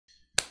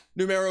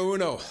Numero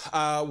uno,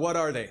 what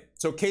are they?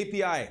 So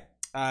KPI.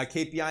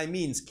 KPI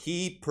means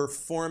key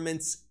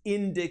performance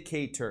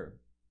indicator.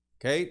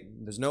 Okay,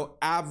 there's no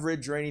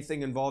average or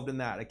anything involved in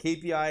that.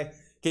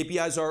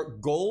 KPIs are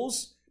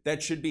goals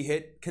that should be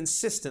hit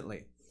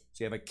consistently.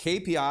 So you have a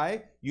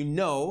KPI, you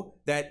know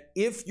that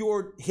if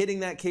you're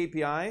hitting that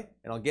KPI,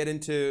 and I'll get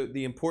into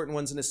the important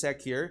ones in a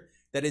sec here,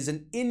 that is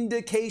an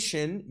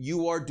indication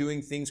you are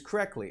doing things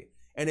correctly.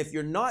 And if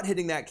you're not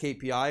hitting that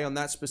KPI on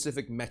that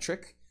specific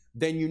metric,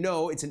 then you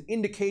know it's an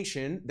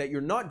indication that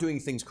you're not doing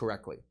things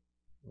correctly.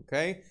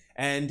 Okay,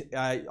 and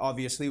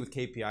obviously with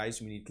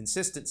KPIs, we need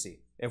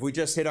consistency. If we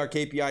just hit our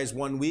KPIs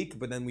 1 week,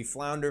 but then we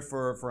flounder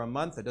for a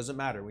month, it doesn't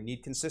matter. We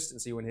need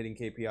consistency when hitting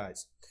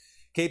KPIs.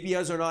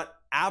 KPIs are not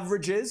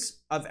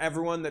averages of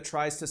everyone that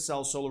tries to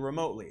sell solar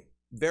remotely.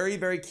 Very,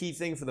 very key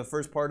thing for the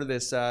first part of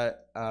this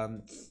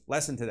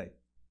lesson today.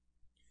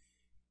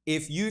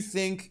 If you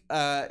think,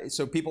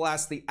 so people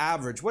ask the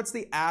average, what's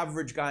the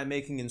average guy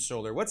making in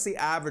solar? What's the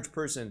average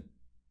person?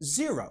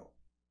 Zero.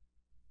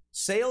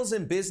 Sales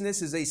and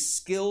business is a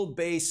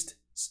skill-based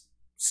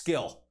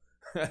skill.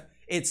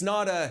 It's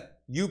not a,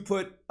 you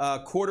put a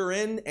quarter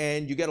in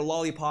and you get a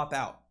lollipop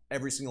out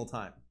every single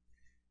time.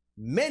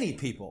 Many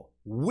people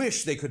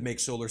wish they could make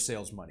solar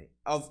sales money.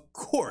 Of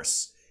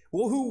course.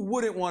 Well, who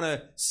wouldn't want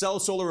to sell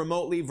solar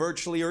remotely,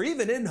 virtually, or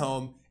even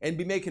in-home and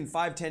be making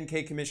 5,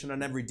 10K commission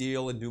on every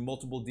deal and do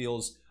multiple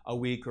deals a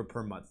week or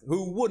per month?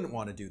 Who wouldn't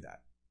want to do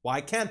that?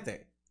 Why can't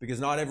they? Because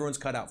not everyone's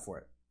cut out for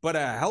it. But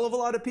a hell of a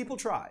lot of people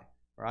try,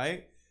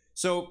 right?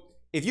 So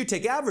if you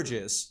take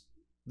averages,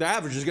 the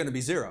average is going to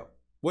be zero.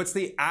 What's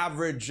the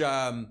average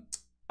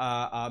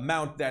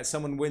amount that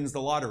someone wins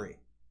the lottery?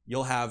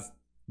 You'll have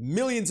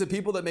millions of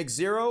people that make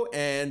zero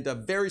and a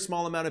very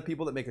small amount of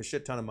people that make a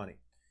shit ton of money.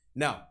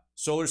 Now,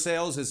 solar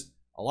sales is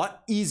a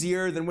lot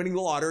easier than winning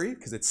the lottery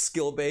because it's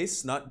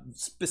skill-based, not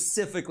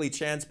specifically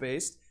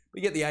chance-based. But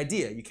you get the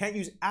idea. You can't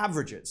use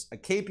averages. A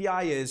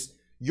KPI is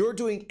you're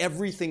doing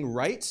everything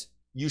right.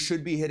 You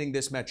should be hitting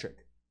this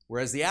metric.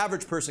 Whereas the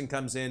average person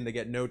comes in, they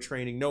get no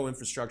training, no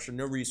infrastructure,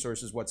 no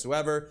resources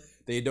whatsoever.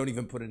 They don't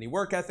even put any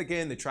work ethic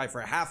in. They try for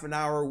a half an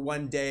hour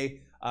one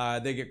day.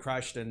 They get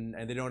crushed and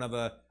they don't have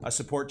a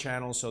support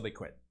channel, so they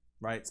quit,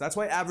 right? So that's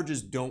why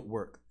averages don't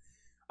work.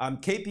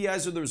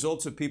 KPIs are the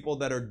results of people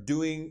that are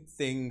doing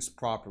things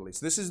properly.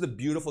 So this is the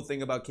beautiful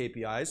thing about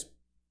KPIs,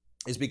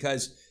 is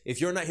because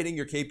if you're not hitting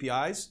your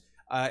KPIs,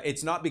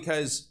 it's not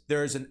because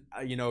there's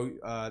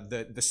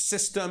the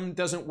system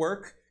doesn't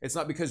work. It's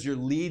not because your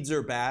leads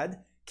are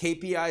bad.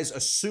 KPIs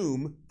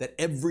assume that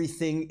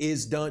everything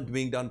is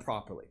being done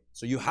properly.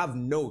 So you have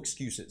no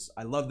excuses.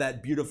 I love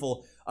that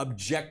beautiful,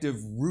 objective,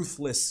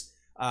 ruthless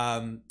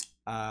level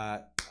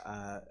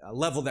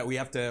that we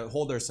have to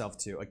hold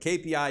ourselves to. A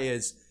KPI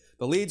is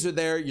the leads are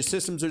there, your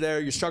systems are there,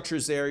 your structure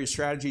is there, your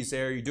strategy is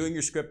there, you're doing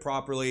your script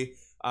properly,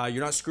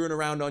 you're not screwing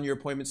around on your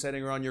appointment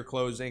setting or on your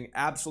closing.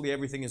 Absolutely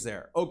everything is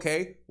there.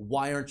 Okay,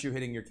 why aren't you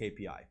hitting your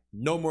KPI?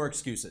 No more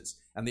excuses.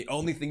 And the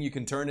only thing you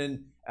can turn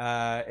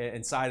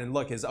inside and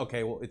look is,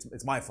 okay, well,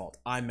 it's my fault.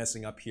 I'm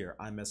messing up here.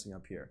 I'm messing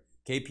up here.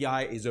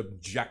 KPI is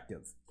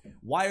objective.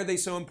 Why are they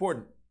so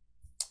important?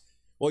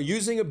 Well,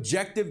 using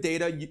objective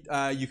data,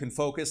 you can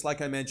focus.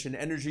 Like I mentioned,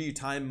 energy,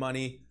 time,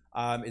 money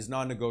is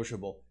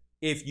non-negotiable.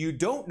 If you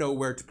don't know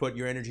where to put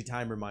your energy,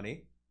 time, or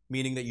money,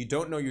 meaning that you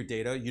don't know your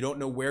data, you don't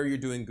know where you're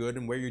doing good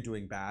and where you're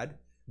doing bad,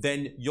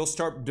 then you'll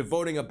start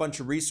devoting a bunch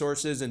of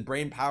resources and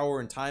brain power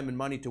and time and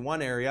money to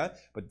one area,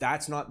 but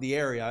that's not the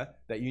area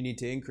that you need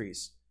to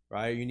increase,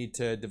 right? You need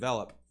to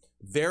develop.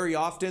 Very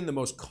often, the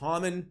most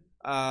common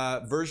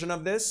version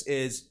of this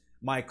is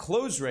my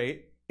close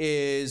rate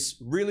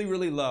is really,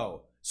 really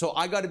low. So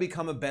I got to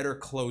become a better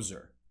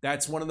closer.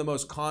 That's one of the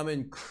most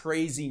common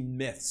crazy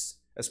myths,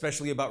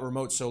 especially about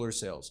remote solar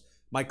sales.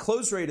 My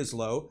close rate is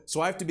low,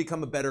 so I have to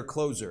become a better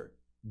closer.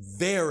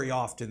 Very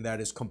often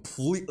that is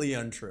completely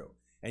untrue.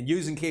 And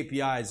using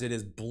KPIs, it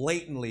is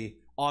blatantly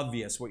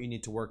obvious what you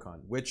need to work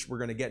on, which we're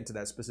going to get into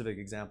that specific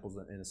examples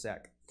in a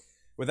sec.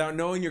 Without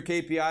knowing your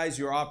KPIs,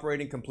 you're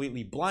operating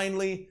completely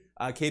blindly.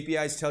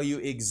 KPIs tell you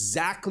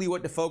exactly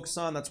what to focus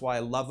on. That's why I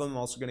love them. I'm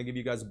also going to give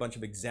you guys a bunch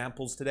of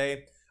examples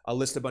today. I'll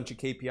list a bunch of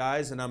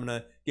KPIs, and I'm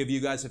going to give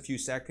you guys a few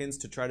seconds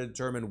to try to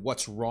determine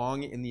what's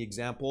wrong in the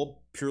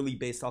example, purely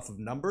based off of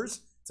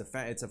numbers.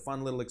 It's a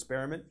fun little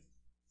experiment.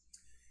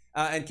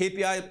 And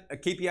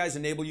KPIs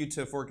enable you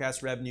to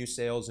forecast revenue,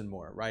 sales, and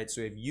more, right?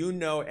 So if you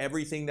know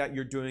everything that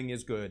you're doing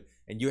is good,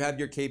 and you have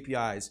your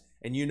KPIs,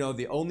 and you know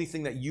the only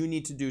thing that you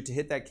need to do to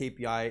hit that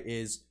KPI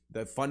is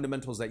the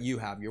fundamentals that you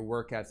have, your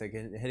work ethic,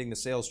 and hitting the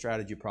sales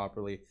strategy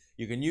properly,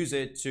 you can use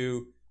it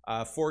to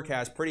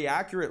forecast pretty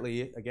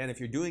accurately, again, if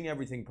you're doing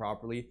everything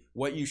properly,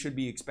 what you should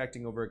be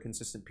expecting over a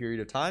consistent period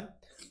of time.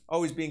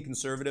 Always being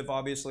conservative,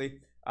 obviously.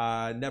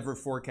 Never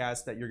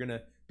forecast that you're going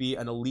to be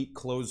an elite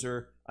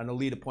closer, an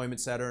elite appointment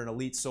setter, an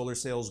elite solar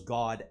sales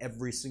god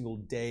every single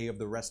day of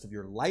the rest of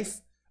your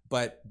life.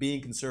 But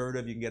being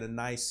conservative, you can get a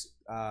nice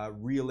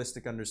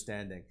realistic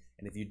understanding.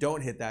 And if you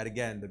don't hit that,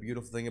 again, the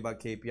beautiful thing about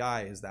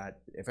KPI is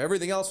that if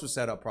everything else was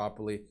set up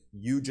properly,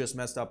 you just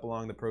messed up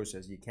along the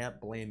process. You can't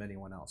blame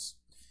anyone else.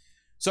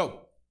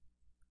 So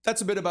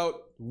that's a bit about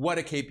what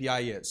a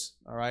KPI is,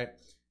 all right?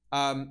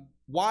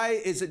 Why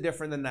is it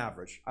different than an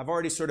average? I've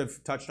already sort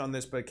of touched on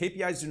this, but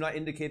KPIs do not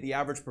indicate the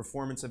average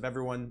performance of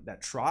everyone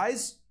that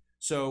tries.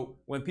 So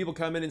when people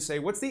come in and say,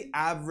 what's the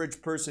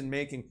average person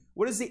making?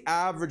 What is the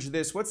average of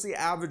this? What's the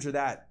average of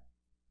that?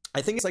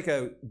 I think it's like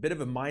a bit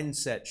of a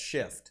mindset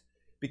shift,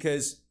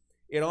 because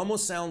it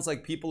almost sounds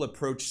like people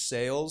approach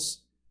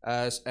sales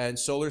and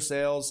solar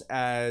sales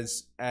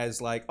as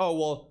like, oh,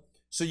 well,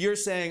 so you're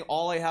saying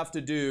all I have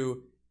to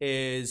do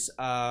is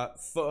get on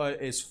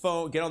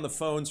the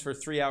phones for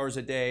 3 hours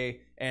a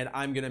day and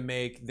I'm gonna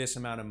make this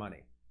amount of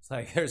money. It's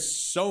like, there's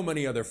so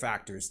many other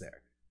factors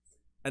there.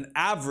 An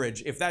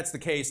average, if that's the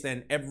case,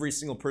 then every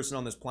single person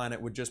on this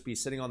planet would just be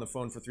sitting on the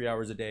phone for 3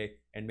 hours a day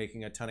and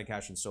making a ton of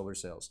cash in solar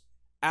sales.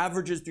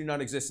 Averages do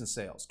not exist in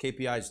sales.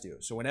 KPIs do.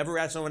 So whenever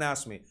someone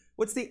asks me,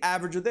 what's the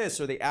average of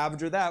this or the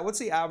average of that? What's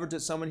the average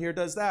that someone here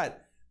does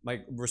that?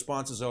 My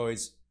response is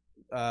always,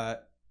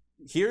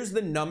 here's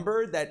the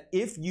number that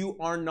if you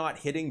are not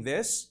hitting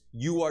this,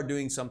 you are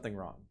doing something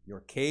wrong.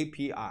 Your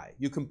KPI.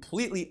 You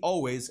completely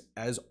always,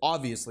 as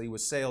obviously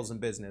with sales and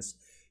business,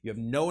 you have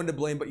no one to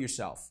blame but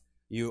yourself.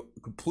 You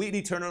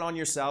completely turn it on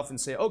yourself and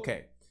say,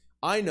 okay,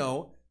 I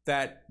know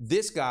that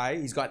this guy,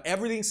 he's got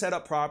everything set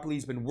up properly.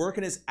 He's been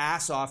working his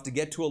ass off to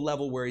get to a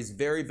level where he's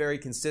very, very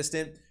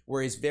consistent,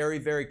 where he's very,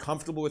 very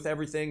comfortable with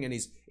everything, and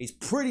he's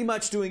pretty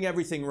much doing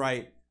everything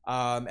right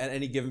at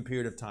any given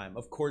period of time.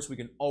 Of course, we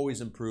can always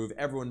improve.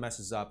 Everyone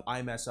messes up.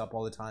 I mess up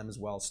all the time as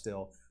well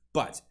still.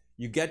 But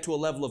you get to a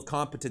level of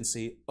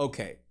competency,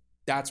 okay,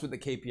 that's what the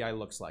KPI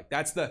looks like.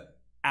 That's the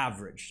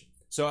average.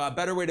 So a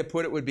better way to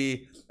put it would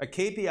be a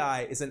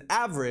KPI is an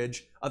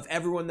average of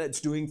everyone that's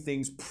doing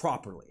things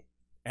properly.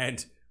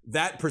 And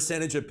that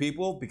percentage of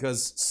people,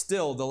 because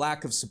still the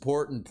lack of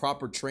support and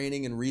proper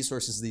training and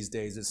resources these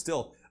days is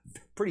still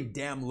pretty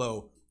damn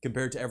low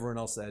compared to everyone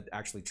else that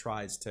actually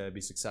tries to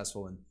be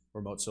successful in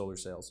remote solar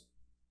sales.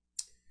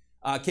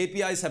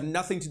 KPIs have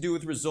nothing to do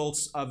with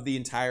results of the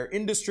entire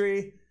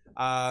industry.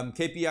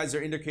 KPIs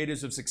are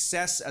indicators of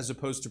success as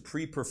opposed to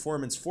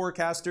pre-performance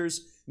forecasters,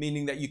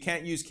 meaning that you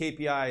can't use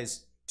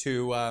KPIs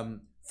to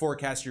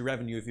forecast your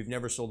revenue if you've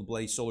never sold a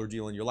bloody solar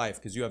deal in your life,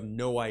 because you have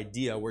no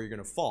idea where you're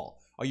going to fall.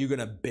 Are you going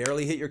to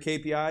barely hit your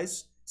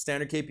KPIs,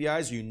 standard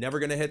KPIs? Are you never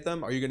going to hit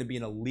them? Are you going to be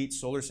an elite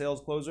solar sales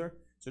closer?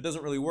 So it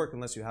doesn't really work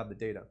unless you have the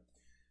data.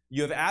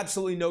 You have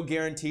absolutely no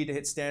guarantee to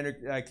hit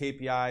standard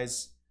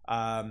KPIs.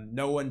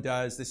 No one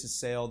does. This is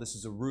sale. This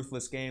is a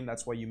ruthless game.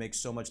 That's why you make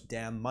so much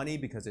damn money,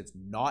 because it's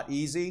not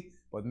easy,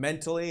 but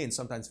mentally and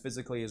sometimes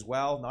physically as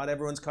well. Not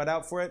everyone's cut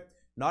out for it.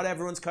 Not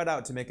everyone's cut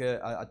out to make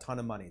a ton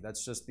of money.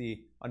 That's just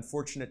the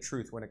unfortunate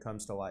truth when it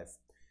comes to life.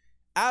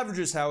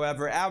 Averages,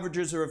 however,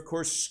 averages are of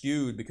course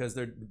skewed because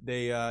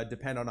they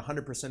depend on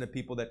 100% of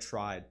people that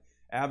tried.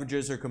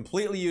 Averages are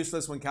completely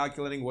useless when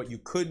calculating what you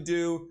could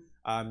do,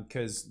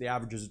 because the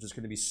averages are just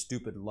going to be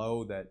stupid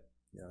low that,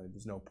 you know,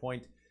 there's no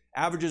point.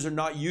 Averages are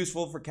not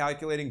useful for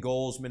calculating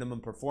goals,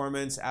 minimum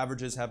performance.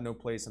 Averages have no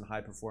place in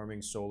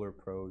high-performing solar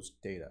pros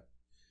data.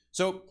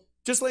 So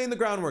just laying the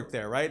groundwork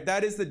there, right?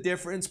 That is the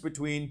difference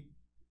between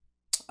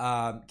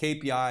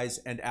KPIs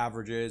and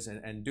averages,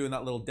 and doing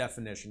that little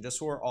definition, just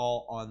so we're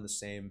all on the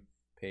same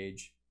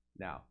page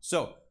now.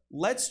 So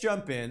let's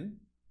jump in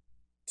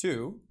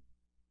to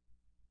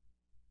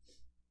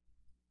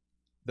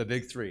the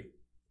big three.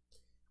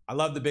 I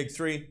love the big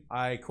three.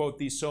 I quote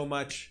these so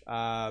much.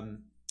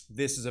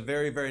 This is a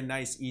very, very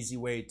nice, easy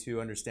way to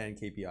understand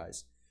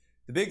KPIs.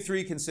 The big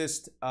three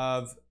consist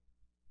of,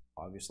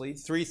 obviously,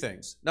 three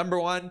things. Number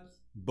one,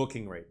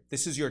 booking rate.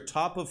 This is your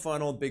top of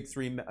funnel big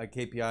three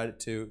KPI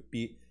to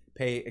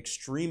pay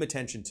extreme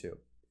attention to.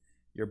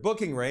 Your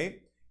booking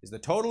rate is the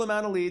total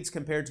amount of leads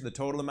compared to the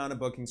total amount of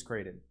bookings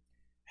created.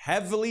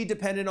 Heavily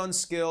dependent on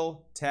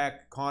skill,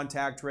 tech,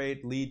 contact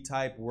rate, lead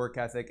type, work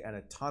ethic, and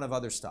a ton of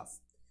other stuff.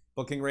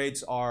 Booking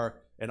rates are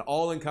an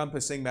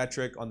all-encompassing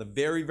metric on the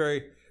very,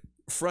 very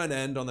front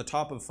end, on the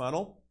top of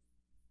funnel,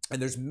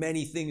 and there's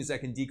many things that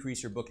can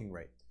decrease your booking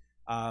rate.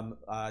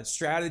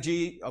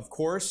 Strategy, of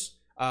course,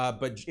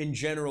 but in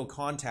general,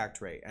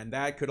 contact rate, and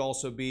that could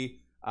also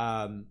be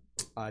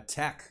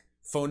tech,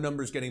 phone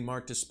numbers getting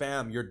marked as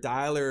spam, your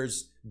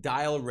dialers,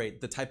 dial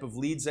rate, the type of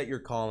leads that you're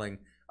calling,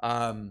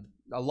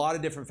 a lot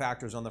of different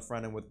factors on the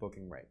front end with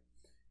booking rate.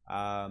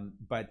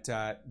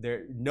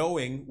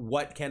 Knowing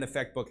what can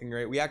affect booking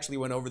rate, we actually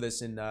went over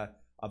this in a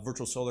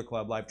Virtual Solar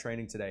Club live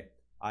training today.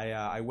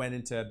 I went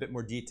into a bit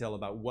more detail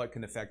about what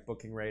can affect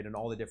booking rate and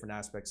all the different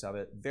aspects of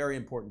it. Very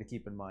important to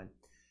keep in mind.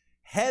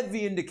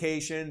 Heavy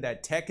indication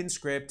that tech and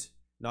script,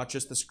 not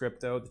just the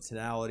script though, the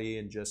tonality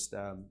and just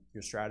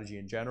your strategy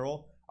in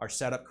general, are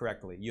set up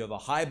correctly. You have a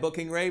high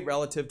booking rate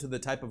relative to the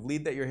type of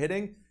lead that you're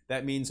hitting.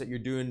 That means that you're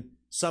doing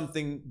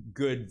something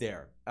good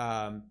there.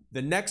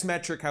 The next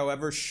metric,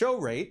 however, show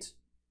rate,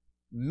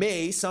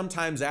 may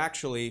sometimes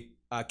actually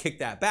kick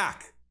that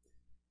back.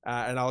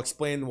 And I'll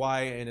explain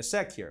why in a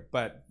sec here.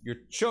 But your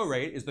show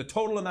rate is the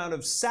total amount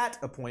of SAT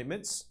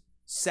appointments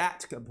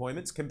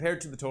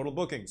compared to the total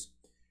bookings.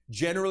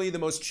 Generally, the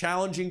most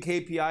challenging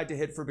KPI to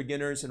hit for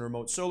beginners in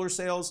remote solar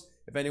sales.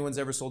 If anyone's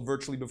ever sold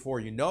virtually before,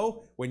 you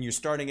know, when you're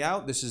starting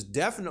out, this is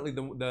definitely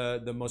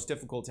the most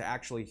difficult to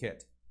actually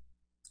hit.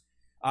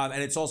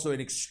 And it's also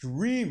an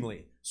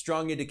extremely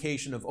strong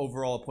indication of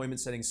overall appointment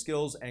setting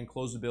skills and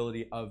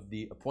closability of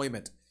the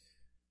appointment.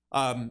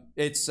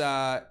 It's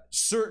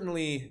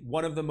certainly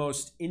one of the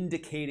most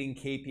indicating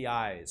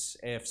KPIs.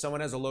 If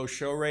someone has a low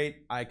show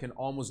rate, I can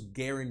almost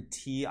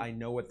guarantee I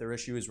know what their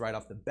issue is right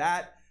off the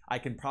bat. I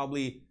can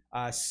probably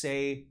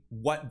say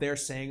what they're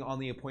saying on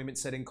the appointment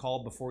setting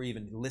call before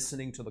even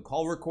listening to the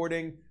call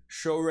recording.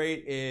 Show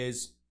rate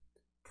is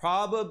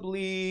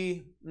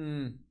probably,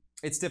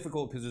 it's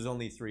difficult because there's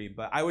only 3,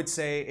 but I would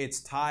say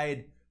it's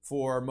tied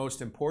for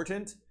most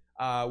important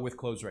with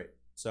close rate.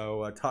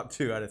 So top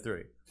 2 out of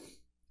 3.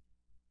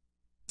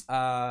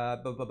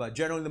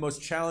 Generally the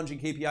most challenging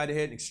KPI to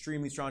hit, an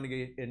extremely strong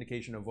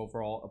indication of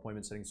overall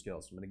appointment setting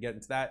skills. I'm going to get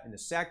into that in a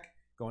sec,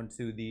 go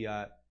into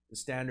the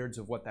standards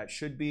of what that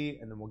should be,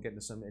 and then we'll get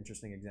into some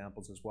interesting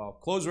examples as well.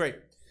 Close rate.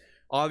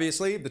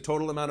 Obviously, the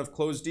total amount of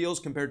closed deals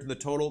compared to the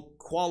total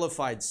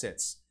qualified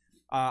sits.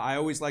 I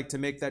always like to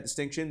make that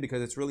distinction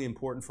because it's really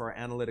important for our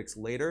analytics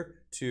later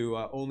to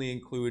only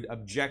include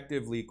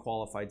objectively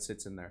qualified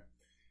sits in there.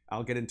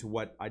 I'll get into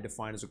what I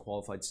define as a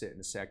qualified sit in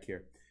a sec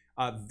here.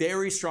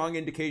 Very strong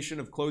indication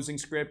of closing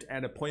script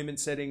and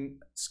appointment setting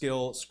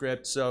skill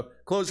script. So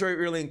close rate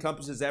really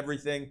encompasses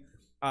everything.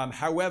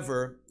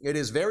 However, it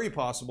is very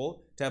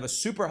possible to have a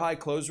super high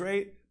close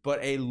rate, but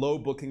a low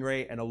booking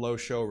rate and a low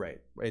show rate.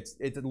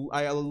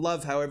 I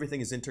love how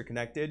everything is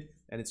interconnected,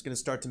 and it's going to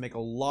start to make a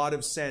lot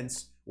of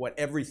sense what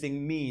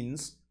everything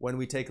means when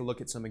we take a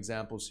look at some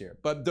examples here.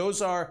 But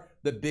those are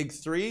the big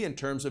 3 in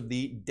terms of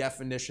the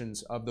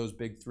definitions of those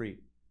big 3.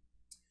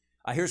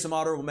 Here's some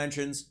honorable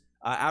mentions.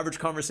 Average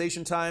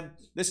conversation time.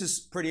 This is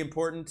pretty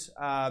important.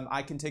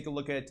 I can take a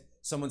look at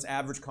someone's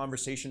average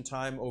conversation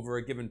time over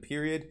a given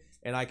period,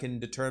 and I can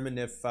determine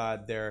if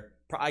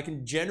I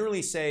can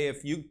generally say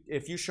if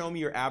you show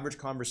me your average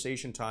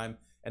conversation time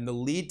and the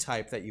lead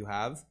type that you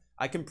have,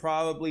 I can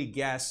probably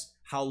guess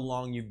how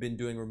long you've been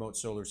doing remote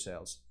solar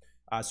sales.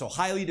 So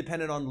highly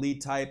dependent on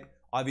lead type.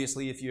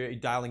 Obviously, if you're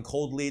dialing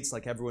cold leads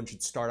like everyone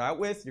should start out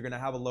with, you're going to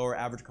have a lower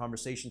average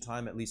conversation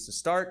time, at least to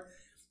start.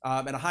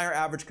 And a higher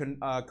average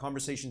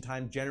conversation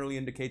time generally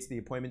indicates the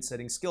appointment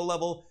setting skill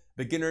level.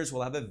 Beginners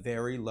will have a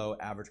very low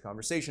average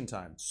conversation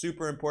time.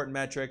 Super important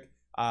metric.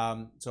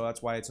 So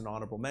that's why it's an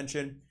honorable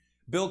mention.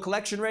 Bill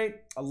collection rate.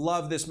 I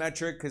love this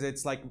metric because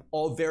it's like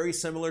all very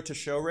similar to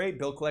show rate.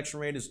 Bill collection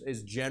rate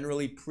is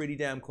generally pretty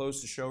damn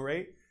close to show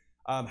rate.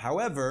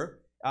 However,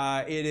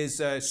 it is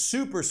a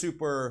super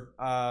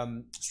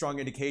strong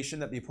indication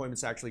that the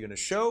appointment's actually going to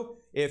show.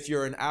 If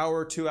you're an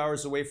hour, 2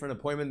 hours away from an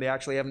appointment, they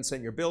actually haven't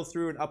sent your bill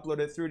through and uploaded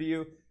it through to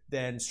you,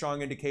 then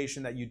strong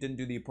indication that you didn't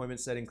do the appointment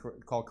setting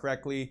call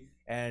correctly,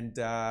 and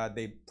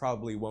they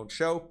probably won't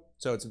show.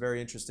 So it's a very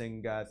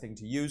interesting thing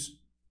to use.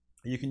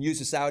 You can use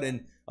this out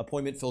in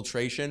appointment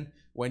filtration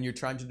when you're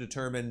trying to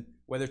determine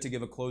whether to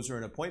give a closer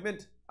an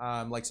appointment,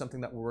 like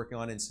something that we're working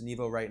on in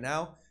Cenevo right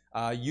now.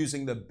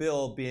 Using the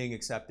bill being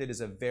accepted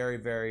is a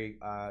very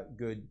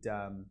good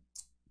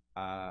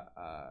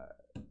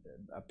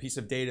a piece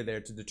of data there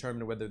to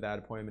determine whether that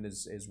appointment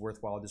is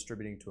worthwhile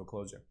distributing to a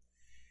closer.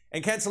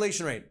 And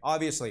cancellation rate,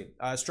 obviously,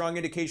 a strong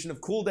indication of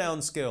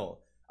cooldown skill.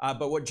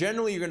 But what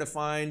generally you're going to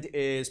find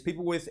is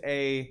people with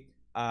a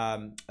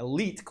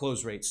elite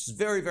close rate,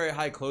 very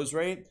high close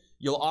rate,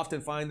 you'll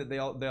often find that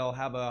they'll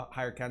have a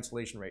higher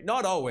cancellation rate.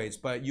 Not always,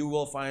 but you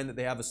will find that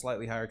they have a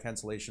slightly higher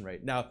cancellation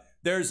rate. Now,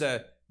 there's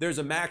a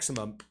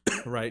maximum,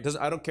 right?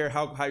 I don't care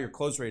how high your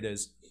close rate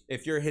is.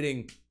 If you're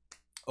hitting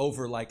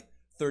over like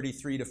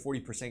 33 to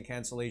 40%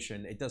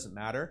 cancellation, it doesn't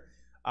matter.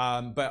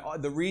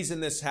 But the reason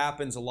this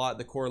happens a lot,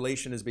 the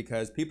correlation, is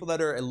because people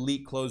that are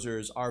elite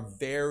closers are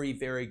very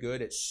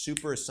good at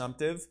super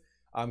assumptive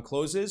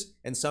closes,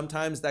 and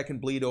sometimes that can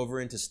bleed over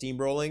into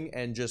steamrolling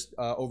and just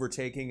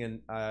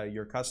overtaking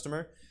your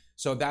customer.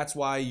 So that's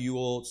why you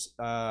will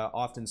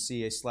often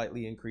see a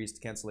slightly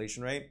increased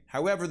cancellation rate.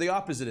 However, the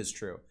opposite is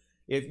true.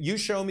 If you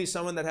show me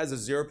someone that has a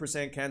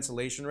 0%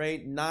 cancellation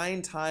rate,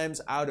 9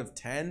 times out of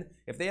 10,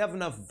 if they have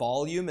enough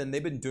volume and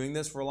they've been doing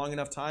this for a long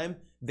enough time,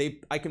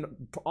 I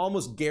can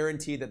almost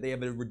guarantee that they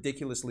have a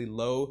ridiculously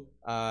low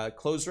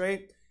close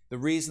rate. The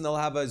reason they'll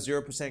have a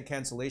 0%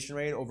 cancellation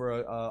rate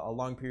over a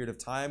long period of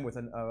time with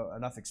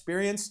enough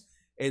experience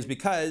is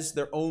because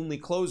they're only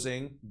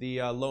closing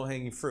the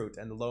low-hanging fruit,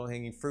 and the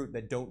low-hanging fruit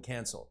that don't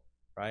cancel,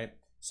 right?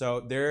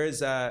 So there is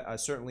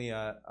certainly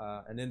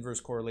an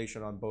inverse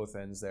correlation on both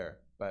ends there.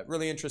 But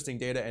really interesting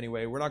data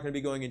anyway. We're not going to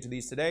be going into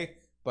these today,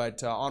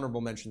 but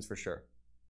honorable mentions for sure.